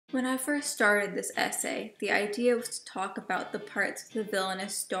When I first started this essay, the idea was to talk about the parts of the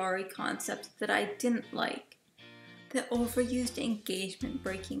villainous story concept that I didn't like. The overused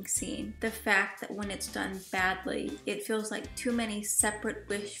engagement-breaking scene, the fact that when it's done badly, it feels like too many separate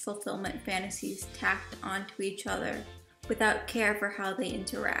wish fulfillment fantasies tacked onto each other without care for how they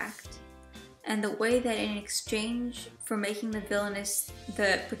interact. And the way that in exchange for making the villainess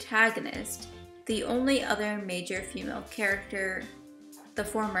the protagonist, the only other major female character, the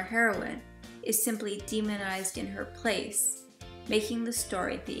former heroine, is simply demonized in her place, making the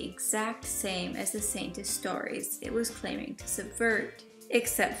story the exact same as the Saintess stories it was claiming to subvert,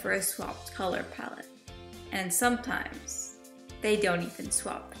 except for a swapped color palette. And sometimes, they don't even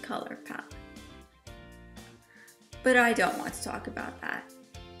swap the color palette. But I don't want to talk about that.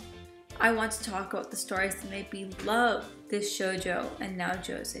 I want to talk about the stories that made me love this shoujo and now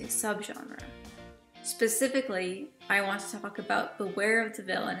josei subgenre. Specifically, I want to talk about Beware of the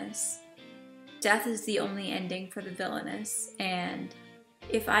Villainess, Death is the Only Ending for the Villainess, and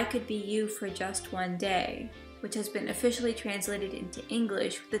If I Could Be You for Just One Day, which has been officially translated into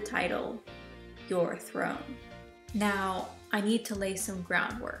English with the title, Your Throne. Now, I need to lay some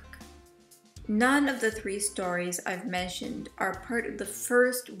groundwork. None of the three stories I've mentioned are part of the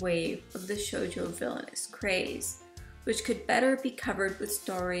first wave of the shoujo villainous craze, which could better be covered with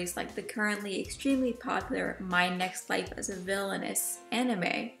stories like the currently extremely popular My Next Life as a Villainess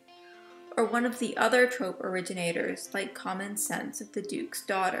anime, or one of the other trope originators like Common Sense of the Duke's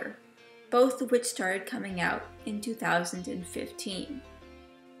Daughter, both of which started coming out in 2015.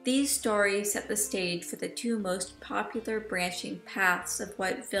 These stories set the stage for the two most popular branching paths of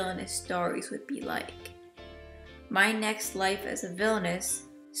what villainous stories would be like. My Next Life as a Villainess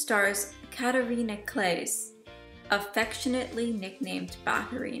stars Katarina Craze, affectionately nicknamed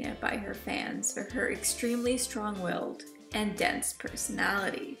Baccarina by her fans for her extremely strong-willed and dense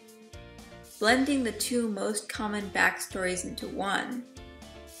personality. Blending the two most common backstories into one,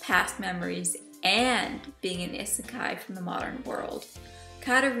 past memories and being an isekai from the modern world,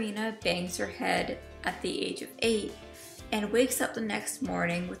 Katarina bangs her head at the age of 8 and wakes up the next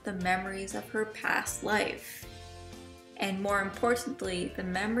morning with the memories of her past life. And more importantly, the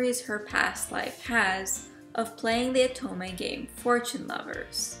memories her past life has of playing the otome game Fortune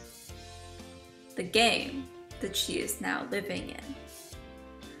Lovers, the game that she is now living in.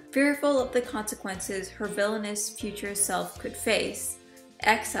 Fearful of the consequences her villainous future self could face,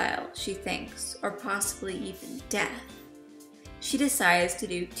 exile, she thinks, or possibly even death, she decides to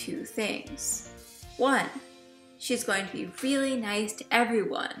do two things. One, she's going to be really nice to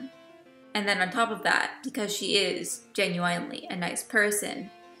everyone, and then on top of that, because she is genuinely a nice person,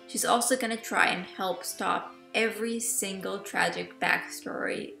 she's also going to try and help stop every single tragic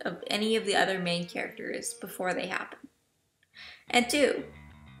backstory of any of the other main characters before they happen. And two,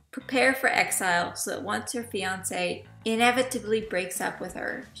 prepare for exile so that once her fiancé inevitably breaks up with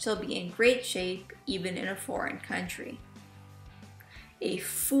her, she'll be in great shape even in a foreign country. A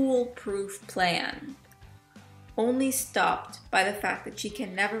foolproof plan, only stopped by the fact that she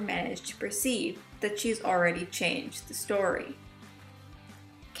can never manage to perceive that she's already changed the story.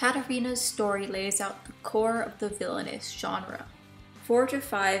 Katarina's story lays out the core of the villainous genre. 4 to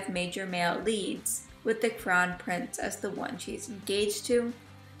 5 major male leads, with the crown prince as the one she's engaged to,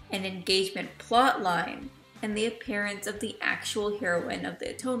 an engagement plotline, and the appearance of the actual heroine of the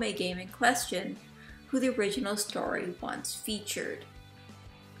otome game in question, who the original story once featured.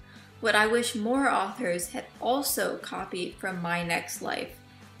 What I wish more authors had also copied from My Next Life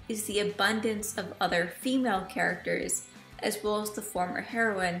is the abundance of other female characters as well as the former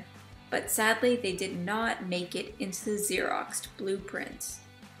heroine, but sadly they did not make it into the Xeroxed blueprints.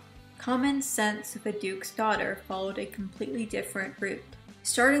 Common Sense of a Duke's Daughter followed a completely different route,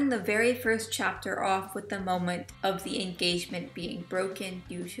 starting the very first chapter off with the moment of the engagement being broken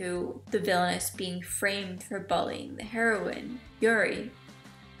due to the villainess being framed for bullying the heroine, Yuri.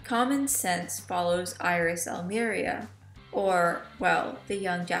 Common Sense follows Iris Elmiria, or, well, the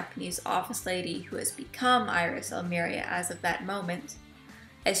young Japanese office lady who has become Iris Elmiria as of that moment,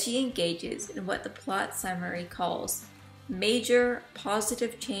 as she engages in what the plot summary calls major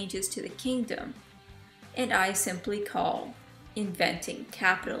positive changes to the kingdom, and I simply call inventing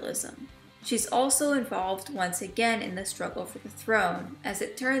capitalism. She's also involved once again in the struggle for the throne, as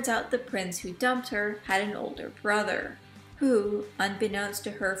it turns out the prince who dumped her had an older brother, who, unbeknownst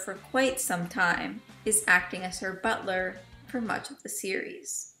to her for quite some time, is acting as her butler for much of the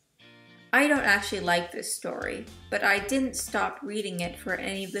series. I don't actually like this story, but I didn't stop reading it for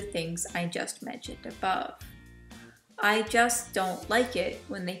any of the things I just mentioned above. I just don't like it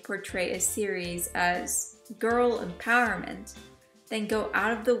when they portray a series as girl empowerment then go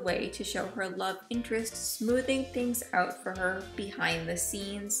out of the way to show her love interest smoothing things out for her behind the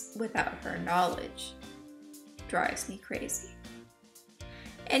scenes without her knowledge. Drives me crazy.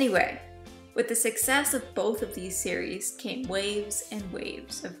 Anyway, with the success of both of these series came waves and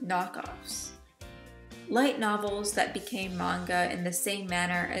waves of knockoffs. Light novels that became manga in the same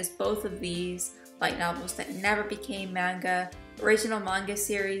manner as both of these, light novels that never became manga, original manga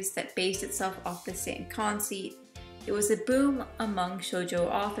series that based itself off the same conceit. It was a boom among shoujo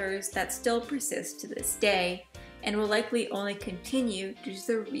authors that still persists to this day, and will likely only continue due to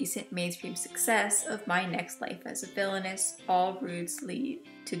the recent mainstream success of My Next Life as a Villainess, All Roads Lead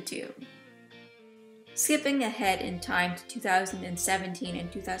to Doom. Skipping ahead in time to 2017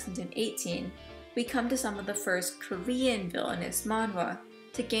 and 2018, we come to some of the first Korean villainous manhwa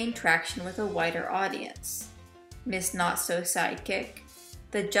to gain traction with a wider audience. Miss Not So Sidekick,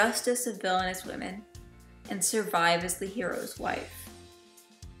 The Justice of Villainous Women, and Survive as the Hero's Wife.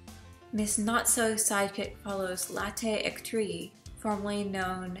 Miss Not So Sidekick follows Latte Ektree, formerly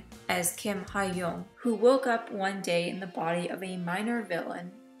known as Kim Ha-young, who woke up one day in the body of a minor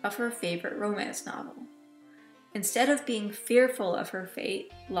villain of her favorite romance novel. Instead of being fearful of her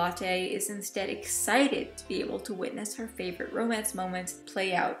fate, Latte is instead excited to be able to witness her favorite romance moments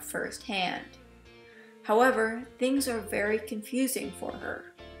play out firsthand. However, things are very confusing for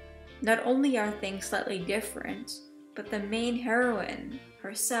her. Not only are things slightly different, but the main heroine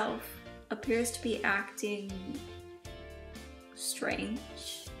herself appears to be acting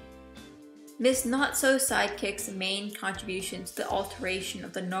strange. Miss Not So Sidekick's main contribution to the alteration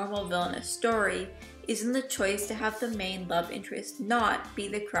of the normal villainous story is in the choice to have the main love interest not be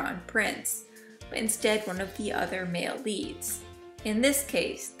the crown prince, but instead one of the other male leads. In this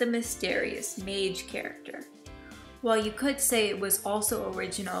case, the mysterious mage character. While you could say it was also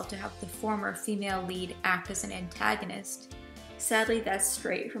original to have the former female lead act as an antagonist, sadly that's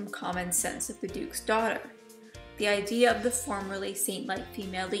straight from Common Sense of the Duke's Daughter. The idea of the formerly saint-like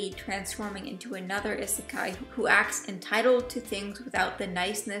female lead transforming into another isekai who acts entitled to things without the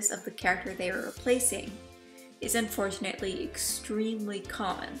niceness of the character they are replacing is unfortunately extremely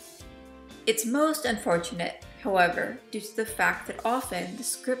common. It's most unfortunate, however, due to the fact that often the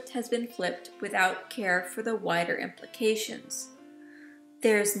script has been flipped without care for the wider implications.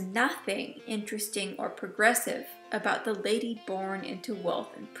 There's nothing interesting or progressive about the lady born into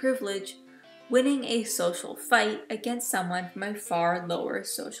wealth and privilege winning a social fight against someone from a far lower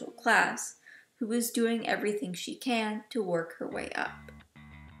social class, who is doing everything she can to work her way up.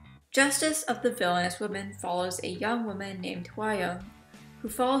 Justice of the Villainous Women follows a young woman named Hwayoung, who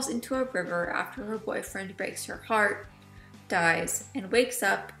falls into a river after her boyfriend breaks her heart, dies, and wakes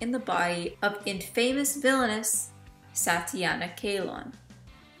up in the body of infamous villainess Satyana Kalon.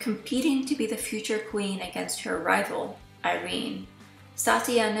 Competing to be the future queen against her rival, Irene,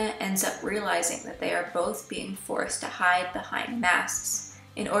 Satyana ends up realizing that they are both being forced to hide behind masks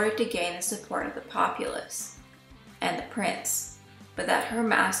in order to gain the support of the populace and the prince, but that her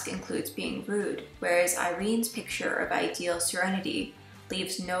mask includes being rude, whereas Irene's picture of ideal serenity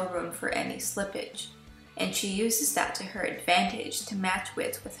leaves no room for any slippage, and she uses that to her advantage to match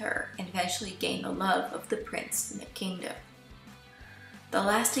wits with her and eventually gain the love of the prince in the kingdom. The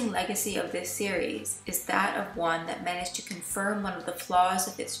lasting legacy of this series is that of one that managed to confirm one of the flaws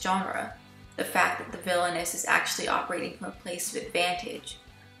of its genre, the fact that the villainess is actually operating from a place of advantage,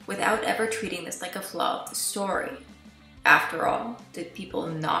 without ever treating this like a flaw of the story. After all, did people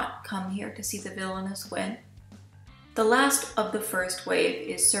not come here to see the villainess win? The last of the first wave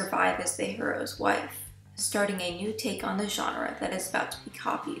is Survive as the Hero's Wife, starting a new take on the genre that is about to be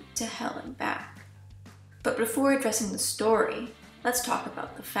copied to hell and back. But before addressing the story, let's talk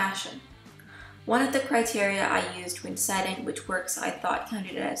about the fashion. One of the criteria I used when deciding which works I thought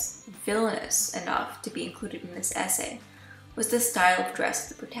counted as villainous enough to be included in this essay was the style of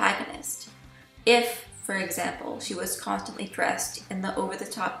dress of the protagonist. If, for example, she was constantly dressed in the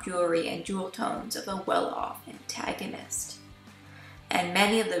over-the-top jewelry and jewel tones of a well-off antagonist. And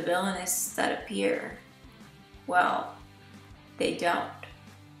many of the villainous that appear, well, they don't.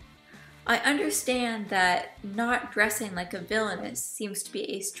 I understand that not dressing like a villainess seems to be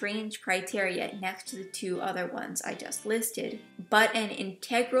a strange criteria next to the two other ones I just listed, but an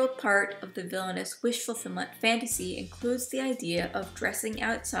integral part of the villainous wish fulfillment fantasy includes the idea of dressing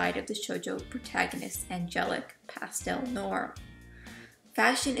outside of the shoujo protagonist's angelic pastel norm.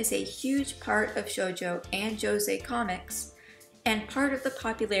 Fashion is a huge part of shoujo and josei comics, and part of the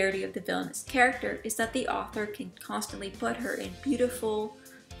popularity of the villainous character is that the author can constantly put her in beautiful,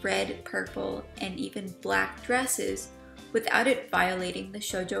 red, purple, and even black dresses without it violating the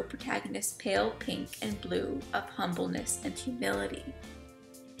shoujo protagonist's pale pink and blue of humbleness and humility.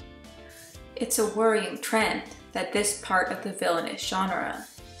 It's a worrying trend that this part of the villainous genre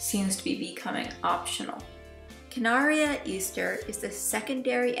seems to be becoming optional. Canaria Easter is the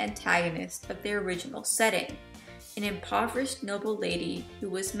secondary antagonist of the original setting, an impoverished noble lady who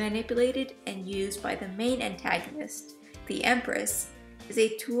was manipulated and used by the main antagonist, the Empress, as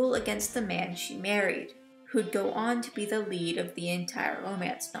a tool against the man she married, who'd go on to be the lead of the entire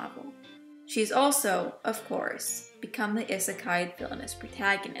romance novel. She's also, of course, become the isekai villainous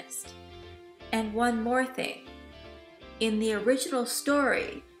protagonist. And one more thing. In the original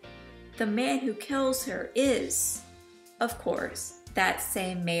story, the man who kills her is, of course, that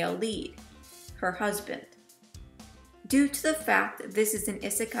same male lead, her husband. Due to the fact that this is an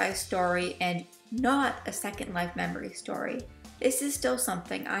isekai story and not a Second Life memory story, this is still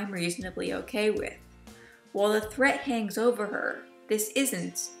something I'm reasonably okay with. While the threat hangs over her, this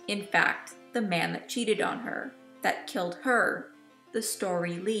isn't, in fact, the man that cheated on her, that killed her, the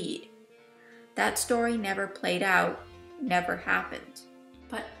story lead. That story never played out, never happened.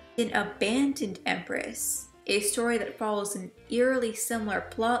 But in Abandoned Empress, a story that follows an eerily similar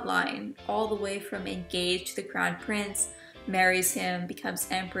plotline all the way from engaged to the crown prince, marries him, becomes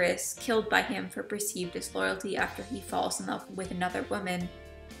empress, killed by him for perceived disloyalty after he falls in love with another woman,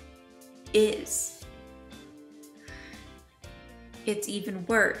 is. It's even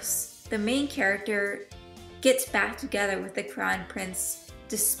worse. The main character gets back together with the crown prince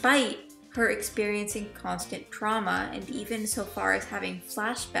despite her experiencing constant trauma and even so far as having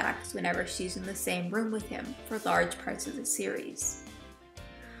flashbacks whenever she's in the same room with him for large parts of the series.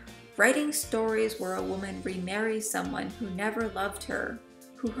 Writing stories where a woman remarries someone who never loved her,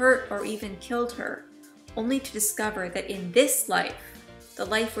 who hurt or even killed her, only to discover that in this life, the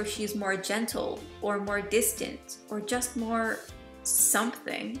life where she's more gentle or more distant or just more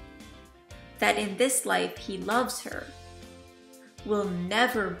something, that in this life he loves her, will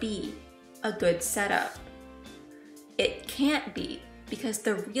never be a good setup. It can't be because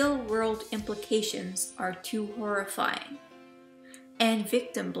the real-world implications are too horrifying. And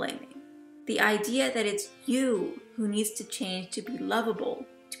victim blaming. The idea that it's you who needs to change to be lovable,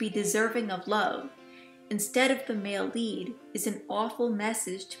 to be deserving of love, instead of the male lead, is an awful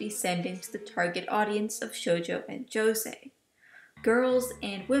message to be sending to the target audience of shoujo and josei. Girls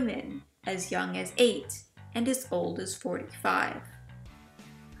and women as young as 8 and as old as 45.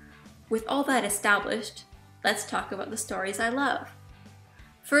 With all that established, let's talk about the stories I love.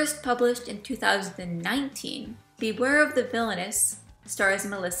 First published in 2019, Beware of the Villainess stars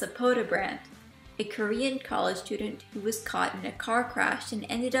Melissa Podebrand, a Korean college student who was caught in a car crash and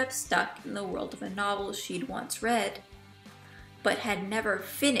ended up stuck in the world of a novel she'd once read, but had never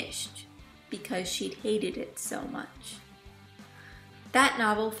finished because she'd hated it so much. That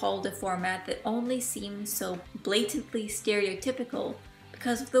novel followed a format that only seemed so blatantly stereotypical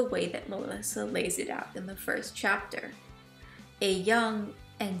because of the way that Melissa lays it out in the first chapter. A young,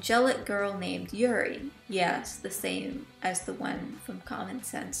 angelic girl named Yuri, yes, the same as the one from Common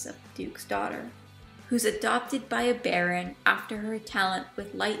Sense of Duke's Daughter, who's adopted by a baron after her talent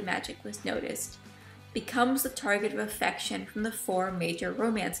with light magic was noticed, becomes the target of affection from the 4 major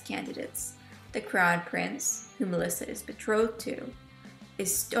romance candidates: the Crown Prince, who Melissa is betrothed to, a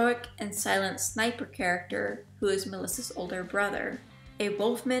stoic and silent sniper character who is Melissa's older brother, a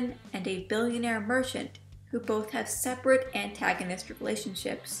wolfman, and a billionaire merchant who both have separate antagonist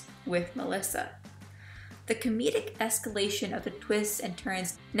relationships with Melissa. The comedic escalation of the twists and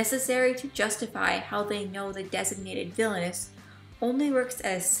turns necessary to justify how they know the designated villainess only works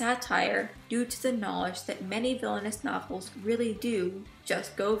as satire due to the knowledge that many villainous novels really do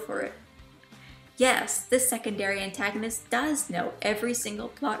just go for it. Yes, this secondary antagonist does know every single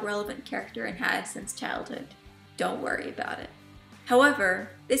plot-relevant character and has since childhood. Don't worry about it. However,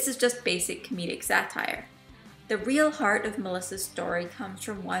 this is just basic comedic satire. The real heart of Melissa's story comes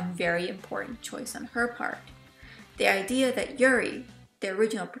from one very important choice on her part. The idea that Yuri, the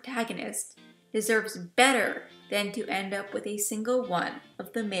original protagonist, deserves better than to end up with a single one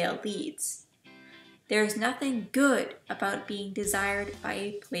of the male leads. There is nothing good about being desired by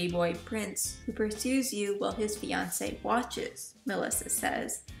a playboy prince who pursues you while his fiancée watches, Melissa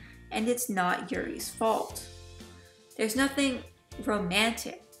says, and it's not Yuri's fault. There's nothing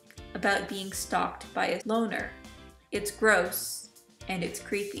romantic about being stalked by a loner. It's gross and it's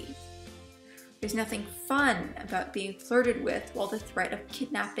creepy. There's nothing fun about being flirted with while the threat of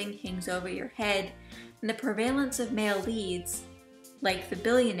kidnapping hangs over your head, and the prevalence of male leads, like the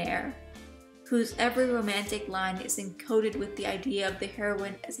billionaire, whose every romantic line is encoded with the idea of the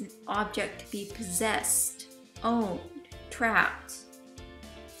heroine as an object to be possessed, owned, trapped.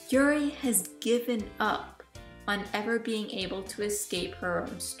 Yuri has given up on ever being able to escape her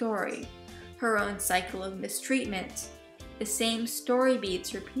own story, her own cycle of mistreatment, the same story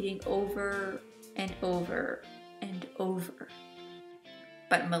beats repeating over and over and over.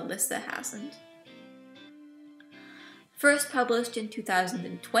 But Melissa hasn't. First published in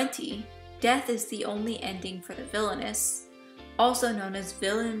 2020, Death is the only ending for the Villainess, also known as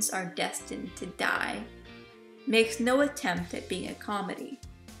Villains Are Destined to Die, makes no attempt at being a comedy.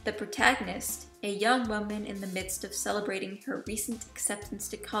 The protagonist, a young woman in the midst of celebrating her recent acceptance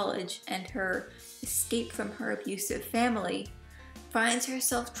to college and her escape from her abusive family, finds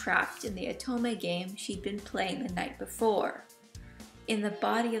herself trapped in the Otome game she'd been playing the night before, in the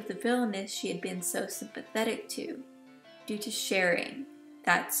body of the villainess she had been so sympathetic to, due to sharing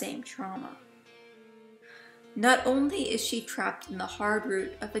that same trauma. Not only is she trapped in the hard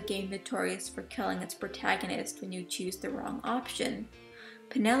route of a game notorious for killing its protagonist when you choose the wrong option,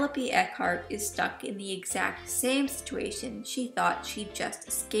 Penelope Eckhart is stuck in the exact same situation she thought she'd just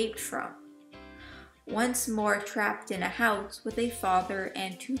escaped from. Once more trapped in a house with a father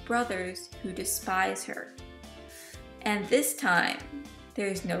and two brothers who despise her. And this time,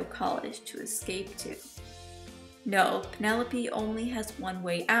 there's no college to escape to. No, Penelope only has one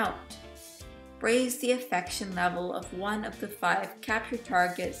way out. Raise the affection level of one of the 5 capture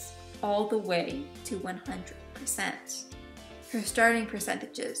targets all the way to 100%. Her starting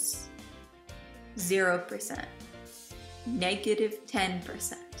percentages: 0%,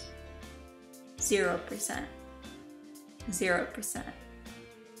 -10%, 0%, 0%,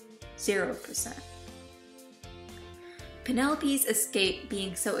 0%. Penelope's escape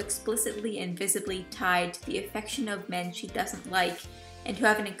being so explicitly and visibly tied to the affection of men she doesn't like and who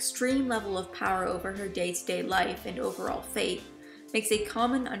have an extreme level of power over her day-to-day life and overall fate makes a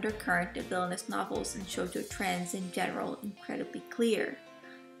common undercurrent of villainous novels and shoujo trends in general incredibly clear.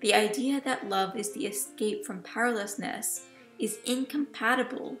 The idea that love is the escape from powerlessness is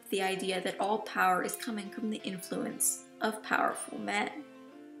incompatible with the idea that all power is coming from the influence of powerful men.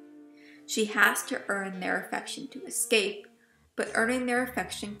 She has to earn their affection to escape, but earning their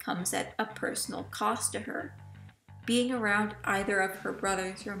affection comes at a personal cost to her. Being around either of her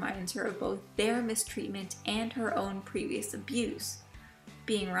brothers reminds her of both their mistreatment and her own previous abuse.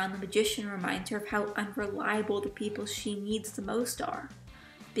 Being around the magician reminds her of how unreliable the people she needs the most are.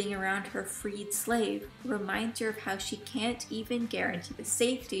 Being around her freed slave reminds her of how she can't even guarantee the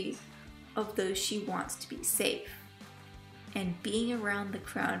safety of those she wants to be safe. And being around the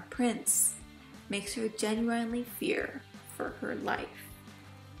crown prince makes her genuinely fear for her life.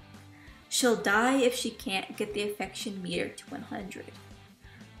 She'll die if she can't get the affection meter to 100.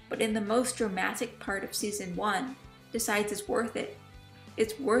 But in the most dramatic part of season 1, decides it's worth it.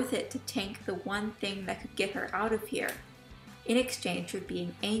 It's worth it to tank the one thing that could get her out of here, in exchange for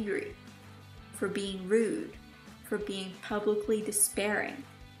being angry, for being rude, for being publicly despairing.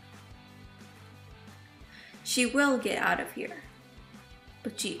 She will get out of here,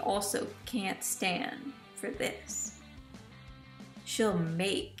 but she also can't stand for this. She'll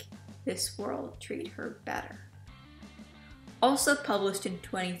make this world treat her better. Also published in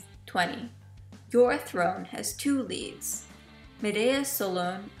 2020, Your Throne has 2 leads, Medea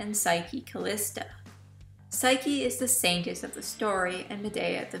Solon and Psyche Callista. Psyche is the saintess of the story and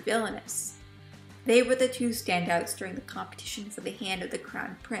Medea the villainess. They were the 2 standouts during the competition for the hand of the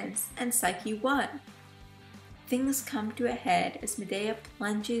crown prince, and Psyche won. Things come to a head as Medea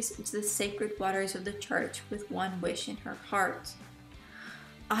plunges into the sacred waters of the church with one wish in her heart.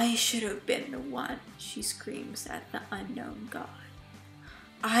 "I should have been the one," she screams at the unknown god.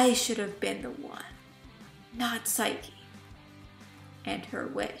 "I should have been the one, not Psyche." And her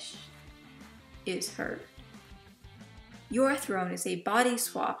wish is heard. Your Throne is a body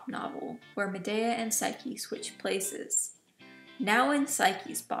swap novel where Medea and Psyche switch places. Now in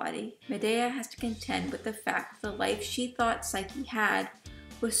Psyche's body, Medea has to contend with the fact that the life she thought Psyche had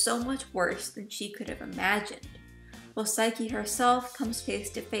was so much worse than she could have imagined, while Psyche herself comes face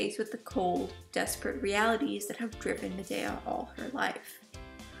to face with the cold, desperate realities that have driven Medea all her life.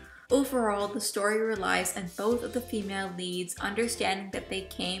 Overall, the story relies on both of the female leads understanding that they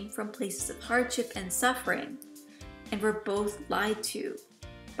came from places of hardship and suffering, and were both lied to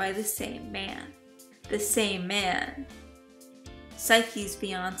by the same man. The same man, Psyche's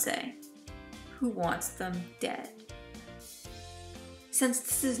fiancé, who wants them dead. Since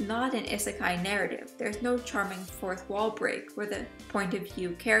this is not an isekai narrative, there's no charming fourth wall break where the point of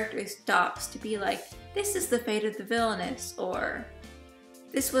view character stops to be like, "This is the fate of the villainess," or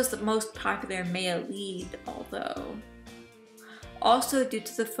 "This was the most popular male lead, although..." Also, due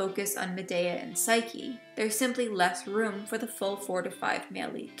to the focus on Medea and Psyche, there's simply less room for the full 4 to 5 male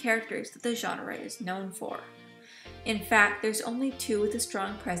lead characters that the genre is known for. In fact, there's only 2 with a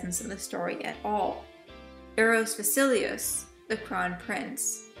strong presence in the story at all. Eros Vasilius, the Crown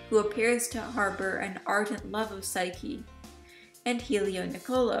Prince, who appears to harbor an ardent love of Psyche, and Helio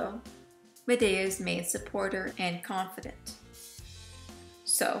Nicolo, Medea's main supporter and confidant.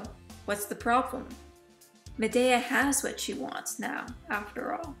 So, what's the problem? Medea has what she wants now,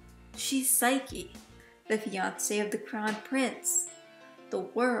 after all. She's Psyche, the fiancée of the Crown Prince. The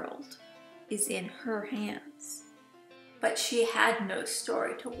world is in her hands. But she had no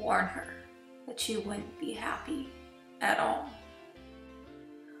story to warn her that she wouldn't be happy at all.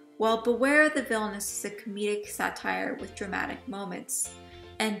 While Beware the Villainess is a comedic satire with dramatic moments,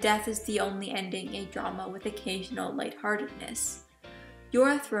 and Death is the only ending a drama with occasional lightheartedness,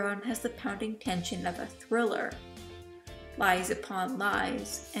 Your Throne has the pounding tension of a thriller. Lies upon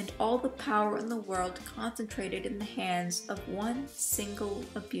lies, and all the power in the world concentrated in the hands of one single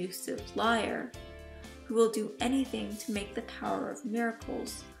abusive liar, who will do anything to make the power of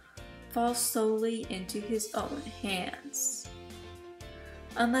miracles fall solely into his own hands.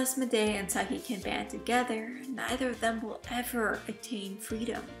 Unless Medea and Psyche can band together, neither of them will ever attain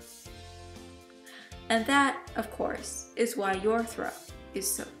freedom. And that, of course, is why Your Throne is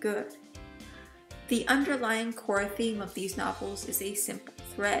so good. The underlying core theme of these novels is a simple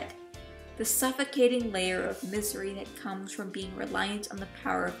thread: the suffocating layer of misery that comes from being reliant on the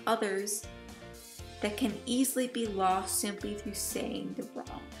power of others that can easily be lost simply through saying the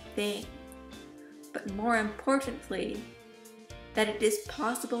wrong thing. But more importantly, that it is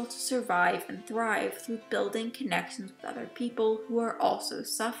possible to survive and thrive through building connections with other people who are also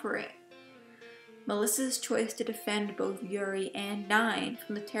suffering. Melissa's choice to defend both Yuri and Nine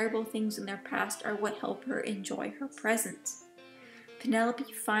from the terrible things in their past are what help her enjoy her present.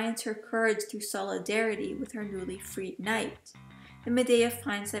 Penelope finds her courage through solidarity with her newly freed knight, and Medea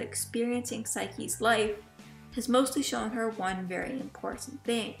finds that experiencing Psyche's life has mostly shown her one very important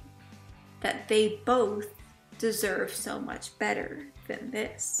thing: that they both deserve so much better than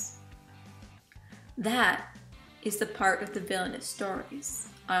this. That is the part of the Villainess stories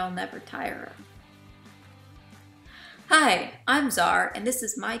I'll never tire of. Hi, I'm Czar, and this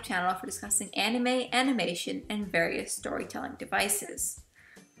is my channel for discussing anime, animation, and various storytelling devices.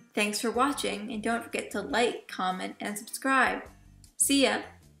 Thanks for watching, and don't forget to like, comment, and subscribe. See ya!